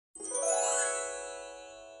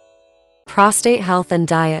Prostate health and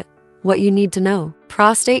diet. What you need to know.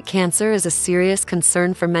 Prostate cancer is a serious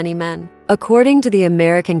concern for many men. According to the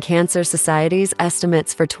American Cancer Society's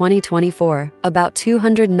estimates for 2024, about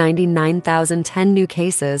 299,010 new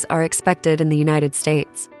cases are expected in the United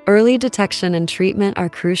States. Early detection and treatment are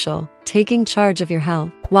crucial, taking charge of your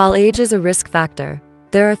health. While age is a risk factor,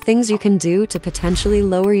 there are things you can do to potentially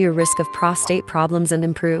lower your risk of prostate problems and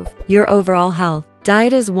improve your overall health.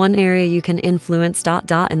 Diet is one area you can influence.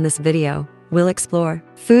 In this video, we'll explore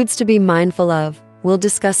foods to be mindful of. We'll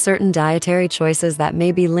discuss certain dietary choices that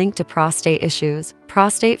may be linked to prostate issues.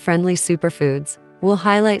 Prostate-friendly superfoods. We'll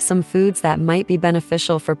highlight some foods that might be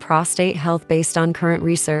beneficial for prostate health based on current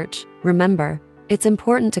research. Remember, it's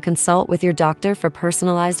important to consult with your doctor for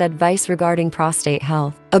personalized advice regarding prostate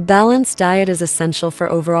health. A balanced diet is essential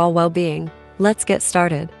for overall well-being. Let's get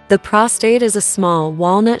started. The prostate is a small,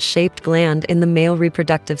 walnut-shaped gland in the male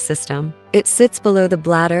reproductive system. It sits below the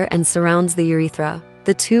bladder and surrounds the urethra,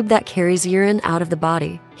 the tube that carries urine out of the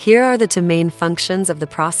body. Here are the two main functions of the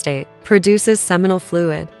prostate. Produces seminal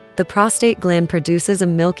fluid. The prostate gland produces a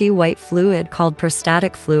milky white fluid called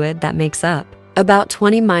prostatic fluid that makes up about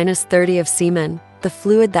 20–30% of semen, the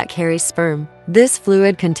fluid that carries sperm. This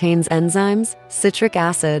fluid contains enzymes, citric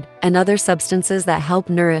acid, and other substances that help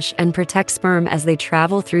nourish and protect sperm as they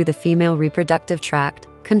travel through the female reproductive tract.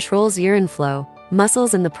 Controls urine flow.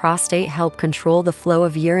 Muscles in the prostate help control the flow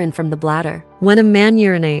of urine from the bladder. When a man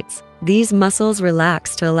urinates, these muscles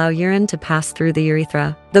relax to allow urine to pass through the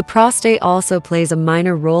urethra. The prostate also plays a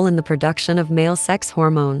minor role in the production of male sex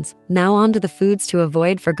hormones. Now on to the foods to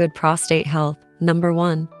avoid for good prostate health. Number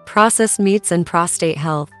 1. Processed meats and prostate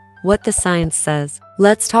health. What the science says.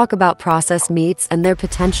 Let's talk about processed meats and their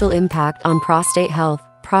potential impact on prostate health.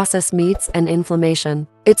 Processed meats and inflammation.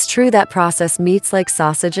 It's true that processed meats like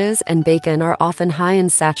sausages and bacon are often high in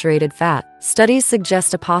saturated fat. Studies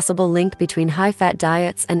suggest a possible link between high-fat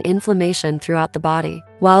diets and inflammation throughout the body.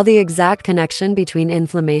 While the exact connection between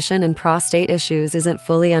inflammation and prostate issues isn't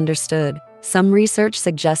fully understood, some research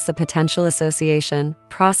suggests a potential association.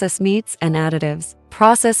 Processed meats and additives.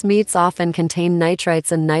 Processed meats often contain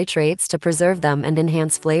nitrites and nitrates to preserve them and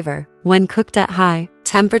enhance flavor. When cooked at high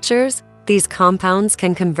temperatures, these compounds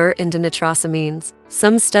can convert into nitrosamines.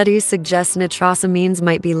 Some studies suggest nitrosamines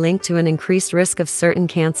might be linked to an increased risk of certain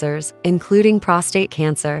cancers, including prostate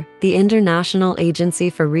cancer. The International Agency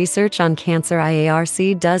for Research on Cancer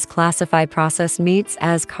 (IARC) does classify processed meats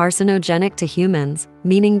as carcinogenic to humans,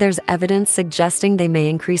 meaning there's evidence suggesting they may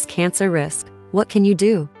increase cancer risk. What can you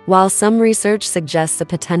do? While some research suggests a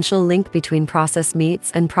potential link between processed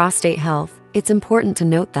meats and prostate health, it's important to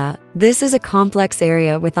note that this is a complex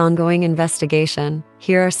area with ongoing investigation.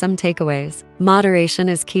 Here are some takeaways. Moderation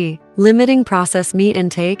is key. Limiting processed meat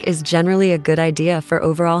intake is generally a good idea for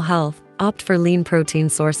overall health. Opt for lean protein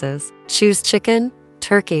sources. Choose chicken,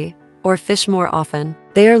 turkey, or fish more often.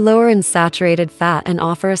 They are lower in saturated fat and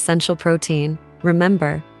offer essential protein.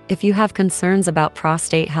 Remember, if you have concerns about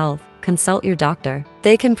prostate health, consult your doctor.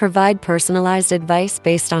 They can provide personalized advice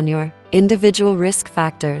based on your individual risk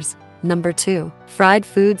factors. Number 2. Fried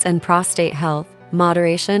foods and prostate health.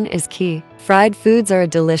 Moderation is key. Fried foods are a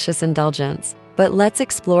delicious indulgence, but let's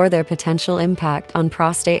explore their potential impact on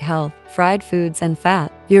prostate health. Fried foods and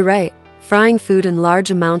fat. You're right. Frying food in large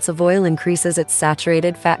amounts of oil increases its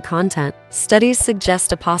saturated fat content. Studies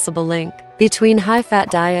suggest a possible link between high-fat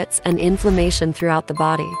diets and inflammation throughout the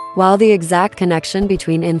body. While the exact connection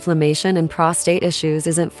between inflammation and prostate issues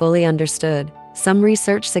isn't fully understood, some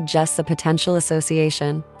research suggests a potential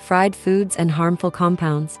association. Fried foods and harmful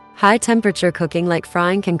compounds. High-temperature cooking like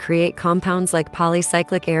frying can create compounds like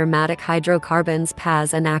polycyclic aromatic hydrocarbons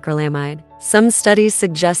 (PAHs) and acrylamide. Some studies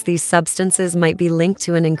suggest these substances might be linked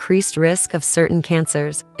to an increased risk of certain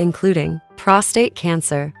cancers, including prostate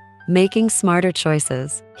cancer. Making smarter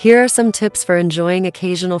choices. Here are some tips for enjoying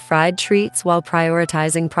occasional fried treats while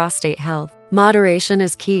prioritizing prostate health. Moderation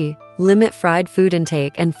is key. Limit fried food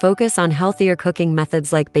intake and focus on healthier cooking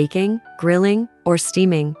methods like baking, grilling, or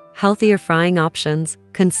steaming. Healthier frying options.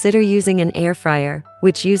 Consider using an air fryer,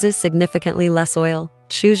 which uses significantly less oil.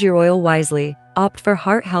 Choose your oil wisely. Opt for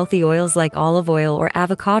heart-healthy oils like olive oil or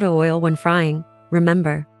avocado oil when frying.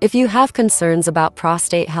 Remember, if you have concerns about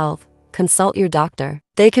prostate health, consult your doctor.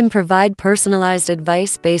 They can provide personalized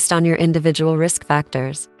advice based on your individual risk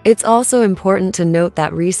factors. It's also important to note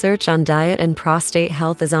that research on diet and prostate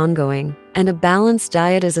health is ongoing, and a balanced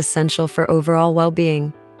diet is essential for overall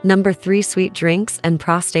well-being. Number 3. Sweet drinks and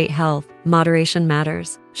prostate health. Moderation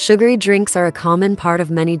matters. Sugary drinks are a common part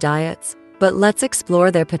of many diets, but let's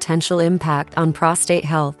explore their potential impact on prostate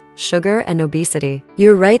health. sugar, and obesity.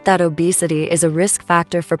 You're right that obesity is a risk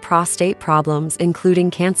factor for prostate problems,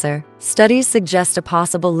 including cancer. Studies suggest a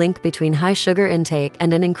possible link between high sugar intake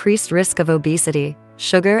and an increased risk of obesity.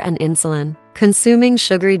 Sugar and insulin. Consuming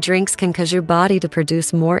sugary drinks can cause your body to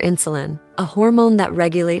produce more insulin, a hormone that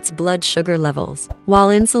regulates blood sugar levels. While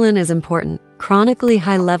insulin is important, chronically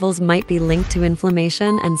high levels might be linked to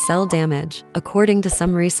inflammation and cell damage, according to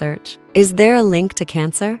some research. Is there a link to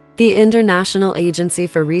cancer? The International Agency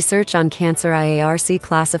for Research on Cancer IARC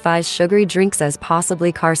classifies sugary drinks as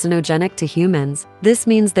possibly carcinogenic to humans. This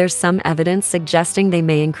means there's some evidence suggesting they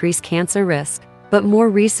may increase cancer risk. But more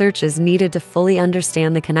research is needed to fully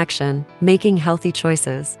understand the connection, making healthy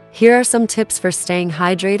choices. Here are some tips for staying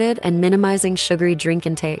hydrated and minimizing sugary drink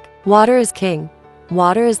intake. Water is king.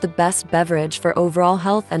 Water is the best beverage for overall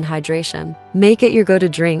health and hydration. Make it your go-to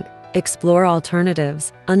drink. Explore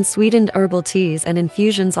alternatives. Unsweetened herbal teas and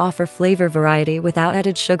infusions offer flavor variety without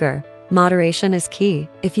added sugar. Moderation is key.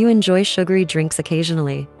 If you enjoy sugary drinks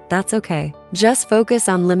occasionally, that's okay. Just focus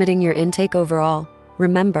on limiting your intake overall.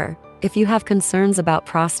 Remember, if you have concerns about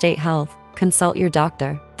prostate health, consult your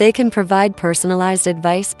doctor. They can provide personalized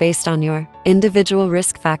advice based on your individual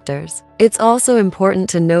risk factors. It's also important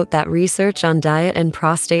to note that research on diet and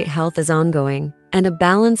prostate health is ongoing, and a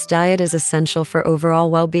balanced diet is essential for overall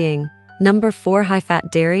well-being. Number 4.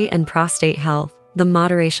 High-fat dairy and prostate health. The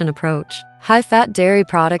moderation approach. High-fat dairy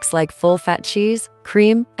products like full-fat cheese,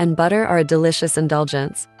 cream, and butter are a delicious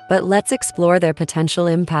indulgence. But let's explore their potential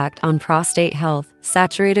impact on prostate health,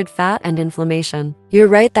 saturated fat, and inflammation. You're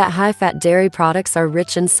right that high-fat dairy products are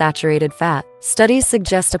rich in saturated fat. Studies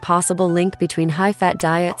suggest a possible link between high-fat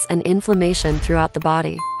diets and inflammation throughout the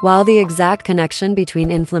body. While the exact connection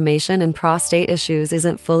between inflammation and prostate issues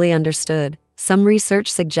isn't fully understood, some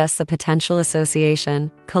research suggests a potential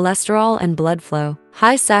association: cholesterol and blood flow.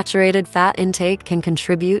 High saturated fat intake can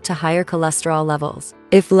contribute to higher cholesterol levels.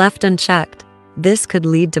 If left unchecked, this could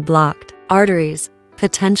lead to blocked arteries,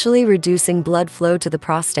 potentially reducing blood flow to the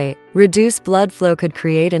prostate. Reduced blood flow could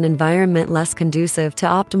create an environment less conducive to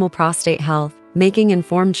optimal prostate health, making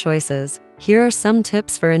informed choices. Here are some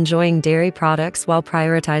tips for enjoying dairy products while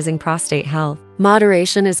prioritizing prostate health.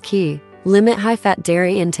 Moderation is key. Limit high-fat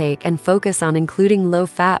dairy intake and focus on including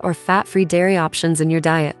low-fat or fat-free dairy options in your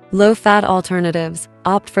diet. Low-fat alternatives.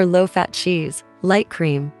 Opt for low-fat cheese, light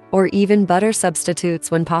cream, or even butter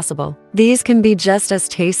substitutes when possible. These can be just as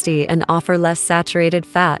tasty and offer less saturated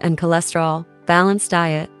fat and cholesterol. Balanced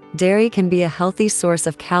diet. Dairy can be a healthy source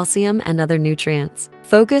of calcium and other nutrients.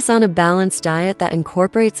 Focus on a balanced diet that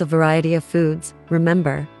incorporates a variety of foods.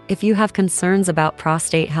 Remember, if you have concerns about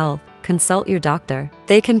prostate health, consult your doctor.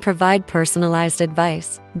 They can provide personalized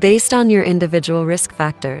advice based on your individual risk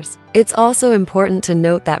factors. It's also important to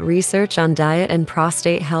note that research on diet and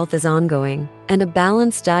prostate health is ongoing, and a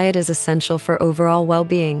balanced diet is essential for overall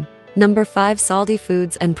well-being. Number 5. Salty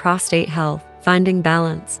foods and prostate health. Finding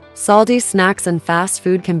balance. Salty snacks and fast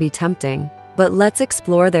food can be tempting, but let's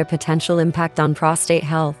explore their potential impact on prostate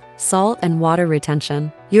health. Salt and water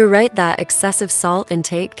retention. You're right that excessive salt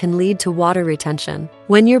intake can lead to water retention.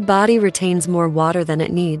 When your body retains more water than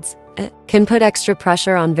it needs, it can put extra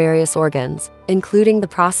pressure on various organs, including the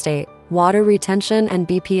prostate. Water retention and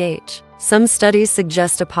BPH. Some studies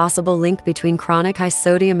suggest a possible link between chronic high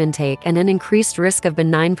sodium intake and an increased risk of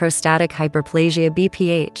benign prostatic hyperplasia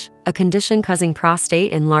 (BPH), a condition causing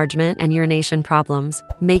prostate enlargement and urination problems.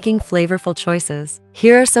 Making flavorful choices.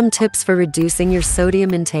 Here are some tips for reducing your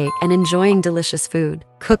sodium intake and enjoying delicious food.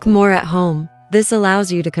 Cook more at home. This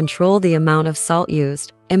allows you to control the amount of salt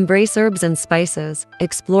used. Embrace herbs and spices.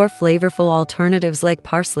 Explore flavorful alternatives like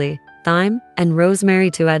parsley, thyme, and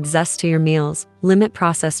rosemary to add zest to your meals. Limit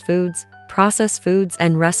processed foods. Processed foods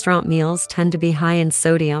and restaurant meals tend to be high in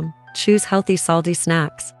sodium. Choose healthy salty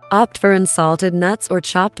snacks. Opt for unsalted nuts or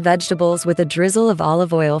chopped vegetables with a drizzle of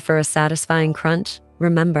olive oil for a satisfying crunch.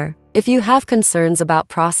 Remember, if you have concerns about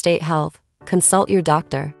prostate health, consult your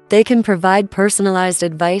doctor. They can provide personalized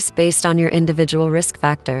advice based on your individual risk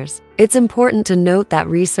factors. It's important to note that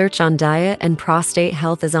research on diet and prostate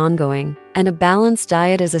health is ongoing, and a balanced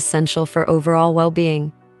diet is essential for overall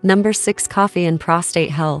well-being. Number 6. Coffee and prostate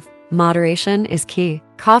health. Moderation is key.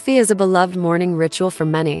 Coffee is a beloved morning ritual for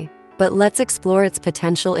many, but let's explore its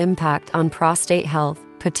potential impact on prostate health,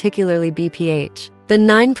 particularly BPH.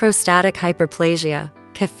 Benign prostatic hyperplasia,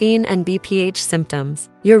 caffeine and BPH symptoms.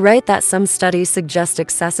 You're right that some studies suggest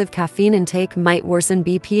excessive caffeine intake might worsen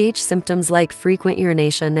BPH symptoms like frequent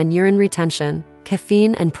urination and urine retention,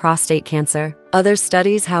 caffeine and prostate cancer. Other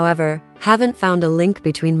studies, however, haven't found a link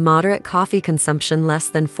between moderate coffee consumption less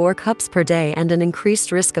than 4 cups per day and an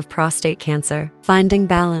increased risk of prostate cancer. Finding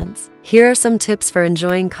balance. Here are some tips for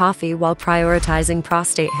enjoying coffee while prioritizing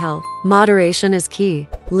prostate health. Moderation is key.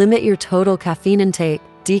 Limit your total caffeine intake.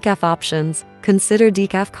 Decaf options. Consider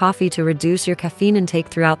decaf coffee to reduce your caffeine intake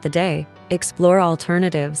throughout the day. Explore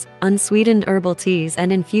alternatives. Unsweetened herbal teas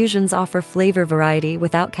and infusions offer flavor variety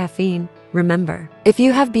without caffeine. Remember, if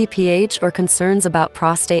you have BPH or concerns about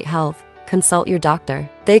prostate health, consult your doctor.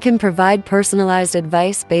 They can provide personalized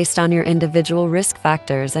advice based on your individual risk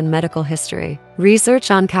factors and medical history.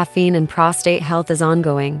 Research on caffeine and prostate health is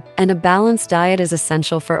ongoing, and a balanced diet is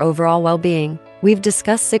essential for overall well-being. We've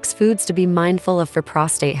discussed 6 foods to be mindful of for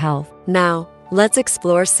prostate health. Now, let's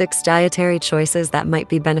explore 6 dietary choices that might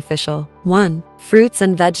be beneficial. 1. Fruits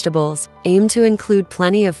and vegetables. Aim to include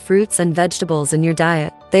plenty of fruits and vegetables in your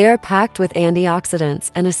diet. They are packed with antioxidants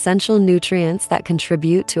and essential nutrients that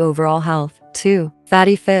contribute to overall health. 2.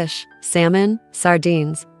 Fatty fish. Salmon,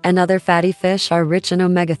 sardines, and other fatty fish are rich in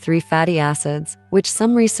omega-3 fatty acids, which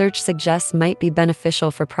some research suggests might be beneficial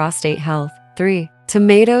for prostate health. 3.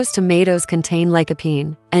 Tomatoes. Tomatoes contain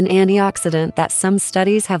lycopene, an antioxidant that some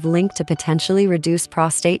studies have linked to potentially reduce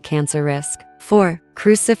prostate cancer risk. 4.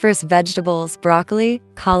 Cruciferous vegetables. Broccoli,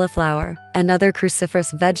 cauliflower, and other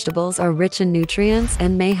cruciferous vegetables are rich in nutrients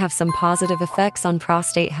and may have some positive effects on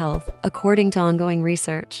prostate health, according to ongoing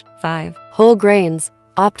research. 5. Whole grains.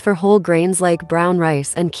 Opt for whole grains like brown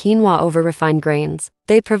rice and quinoa over refined grains.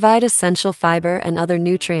 They provide essential fiber and other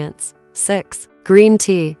nutrients. 6. Green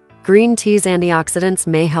tea. Green tea's antioxidants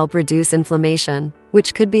may help reduce inflammation,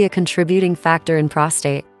 which could be a contributing factor in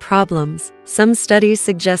prostate problems. Some studies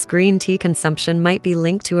suggest green tea consumption might be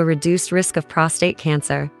linked to a reduced risk of prostate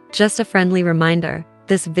cancer. Just a friendly reminder,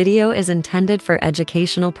 this video is intended for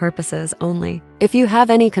educational purposes only. If you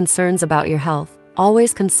have any concerns about your health,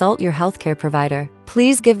 always consult your healthcare provider.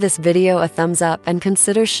 Please give this video a thumbs up and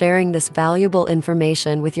consider sharing this valuable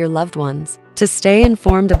information with your loved ones. To stay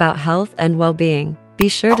informed about health and well-being, be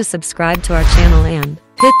sure to subscribe to our channel and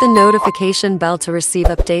hit the notification bell to receive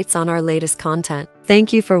updates on our latest content.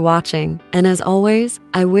 Thank you for watching, and as always,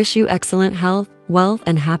 I wish you excellent health, wealth,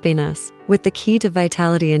 and happiness, with the key to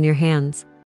vitality in your hands.